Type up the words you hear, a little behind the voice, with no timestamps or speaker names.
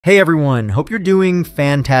Hey everyone, hope you're doing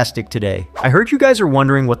fantastic today. I heard you guys are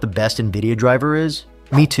wondering what the best NVIDIA driver is.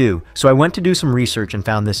 Me too, so I went to do some research and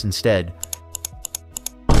found this instead.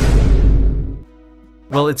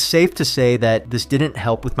 Well, it's safe to say that this didn't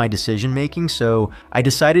help with my decision making, so I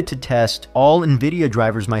decided to test all NVIDIA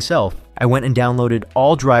drivers myself. I went and downloaded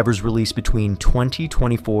all drivers released between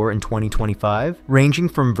 2024 and 2025, ranging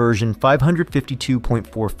from version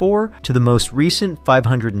 552.44 to the most recent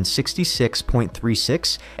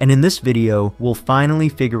 566.36, and in this video, we'll finally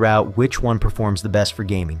figure out which one performs the best for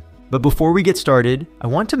gaming. But before we get started, I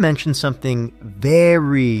want to mention something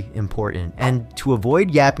very important, and to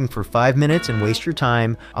avoid yapping for 5 minutes and waste your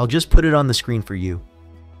time, I'll just put it on the screen for you.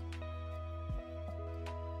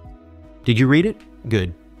 Did you read it?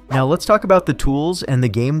 Good. Now let's talk about the tools and the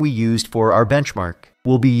game we used for our benchmark.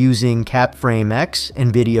 We'll be using CapFrameX,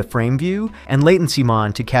 NVIDIA FrameView, and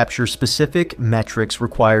LatencyMon to capture specific metrics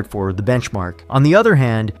required for the benchmark. On the other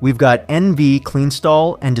hand, we've got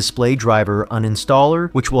NVcleanstall and Display Driver Uninstaller,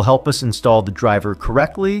 which will help us install the driver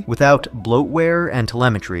correctly without bloatware and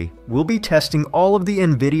telemetry. We'll be testing all of the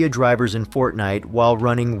NVIDIA drivers in Fortnite while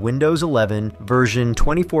running Windows 11 version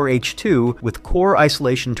 24H2 with core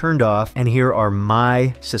isolation turned off, and here are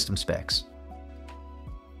my system specs.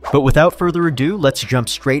 But without further ado, let's jump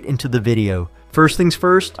straight into the video. First things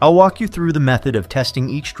first, I'll walk you through the method of testing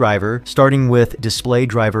each driver, starting with Display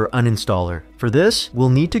Driver Uninstaller. For this, we'll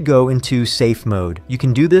need to go into safe mode. You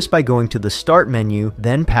can do this by going to the Start menu,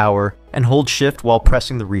 then Power, and hold Shift while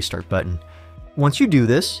pressing the Restart button. Once you do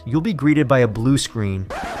this, you'll be greeted by a blue screen.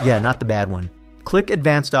 Yeah, not the bad one. Click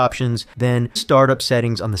Advanced Options, then Startup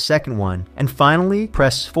Settings on the second one, and finally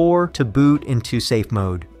press 4 to boot into safe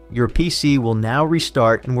mode. Your PC will now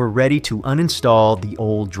restart and we're ready to uninstall the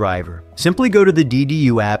old driver. Simply go to the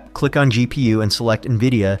DDU app, click on GPU and select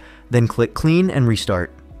NVIDIA, then click Clean and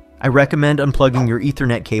Restart. I recommend unplugging your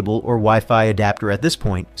Ethernet cable or Wi-Fi adapter at this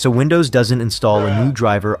point, so Windows doesn't install a new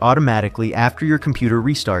driver automatically after your computer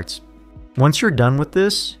restarts. Once you're done with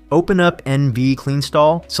this, open up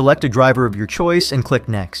NVcleanstall, select a driver of your choice and click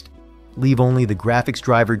Next. Leave only the graphics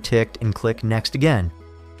driver ticked and click Next again.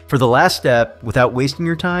 For the last step, without wasting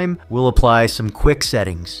your time, we'll apply some quick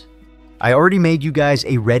settings. I already made you guys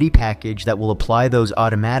a ready package that will apply those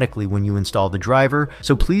automatically when you install the driver,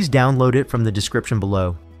 so please download it from the description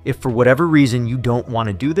below. If for whatever reason you don't want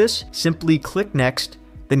to do this, simply click Next,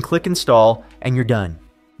 then click Install, and you're done.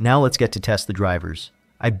 Now let's get to test the drivers.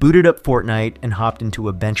 I booted up Fortnite and hopped into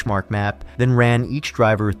a benchmark map, then ran each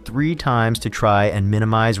driver 3 times to try and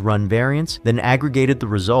minimize run variance, then aggregated the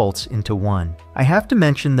results into one. I have to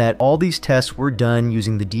mention that all these tests were done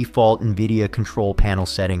using the default NVIDIA control panel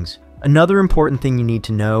settings. Another important thing you need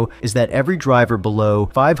to know is that every driver below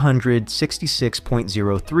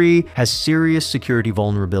 566.03 has serious security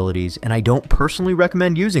vulnerabilities, and I don't personally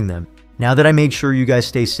recommend using them. Now that I made sure you guys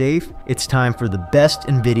stay safe, it's time for the best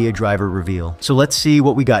NVIDIA driver reveal. So let's see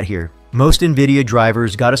what we got here. Most NVIDIA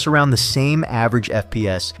drivers got us around the same average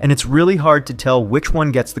FPS, and it's really hard to tell which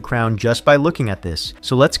one gets the crown just by looking at this.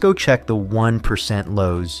 So let's go check the 1%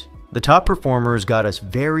 lows. The top performers got us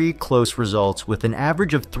very close results with an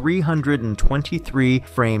average of 323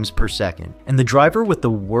 frames per second. And the driver with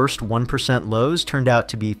the worst 1% lows turned out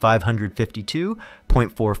to be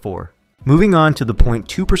 552.44. Moving on to the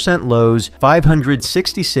 0.2% lows,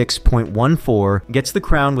 566.14 gets the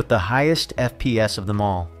crown with the highest FPS of them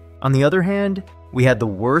all. On the other hand, we had the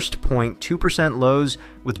worst 0.2% lows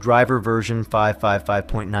with driver version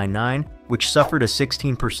 555.99, which suffered a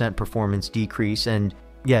 16% performance decrease, and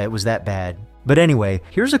yeah, it was that bad. But anyway,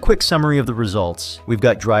 here's a quick summary of the results. We've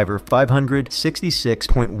got driver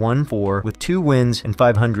 566.14 with 2 wins and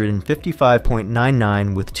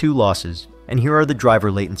 555.99 with 2 losses. And here are the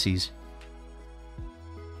driver latencies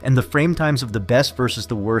and the frame times of the best versus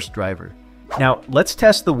the worst driver. Now, let's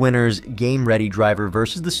test the winner's Game Ready driver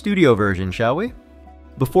versus the studio version, shall we?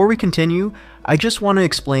 Before we continue, I just want to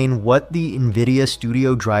explain what the NVIDIA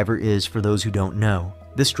Studio driver is for those who don't know.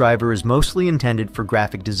 This driver is mostly intended for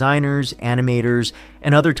graphic designers, animators,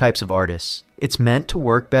 and other types of artists. It's meant to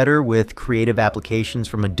work better with creative applications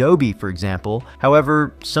from Adobe, for example.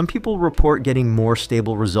 However, some people report getting more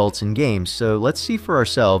stable results in games, so let's see for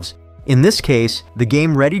ourselves. In this case, the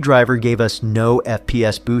Game Ready driver gave us no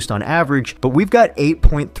FPS boost on average, but we've got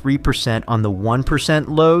 8.3% on the 1%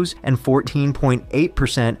 lows and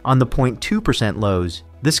 14.8% on the 0.2% lows.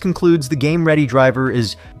 This concludes the Game Ready driver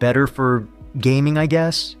is better for gaming, I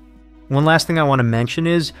guess. One last thing I want to mention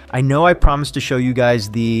is, I know I promised to show you guys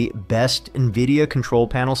the best NVIDIA control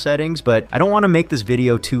panel settings, but I don't want to make this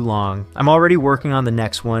video too long. I'm already working on the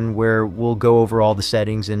next one where we'll go over all the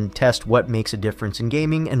settings and test what makes a difference in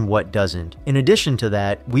gaming and what doesn't. In addition to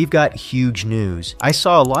that, we've got huge news. I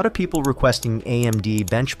saw a lot of people requesting AMD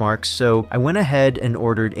benchmarks, so I went ahead and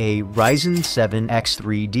ordered a Ryzen 7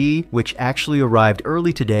 X3D, which actually arrived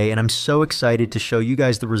early today, and I'm so excited to show you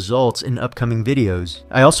guys the results in upcoming videos.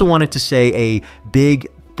 I also wanted to say a big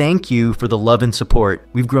thank you for the love and support.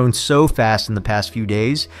 We've grown so fast in the past few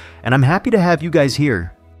days, and I'm happy to have you guys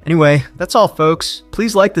here. Anyway, that's all folks.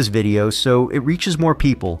 Please like this video so it reaches more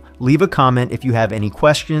people. Leave a comment if you have any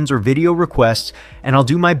questions or video requests, and I'll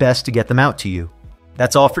do my best to get them out to you.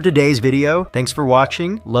 That's all for today's video. Thanks for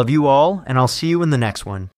watching, love you all, and I'll see you in the next one.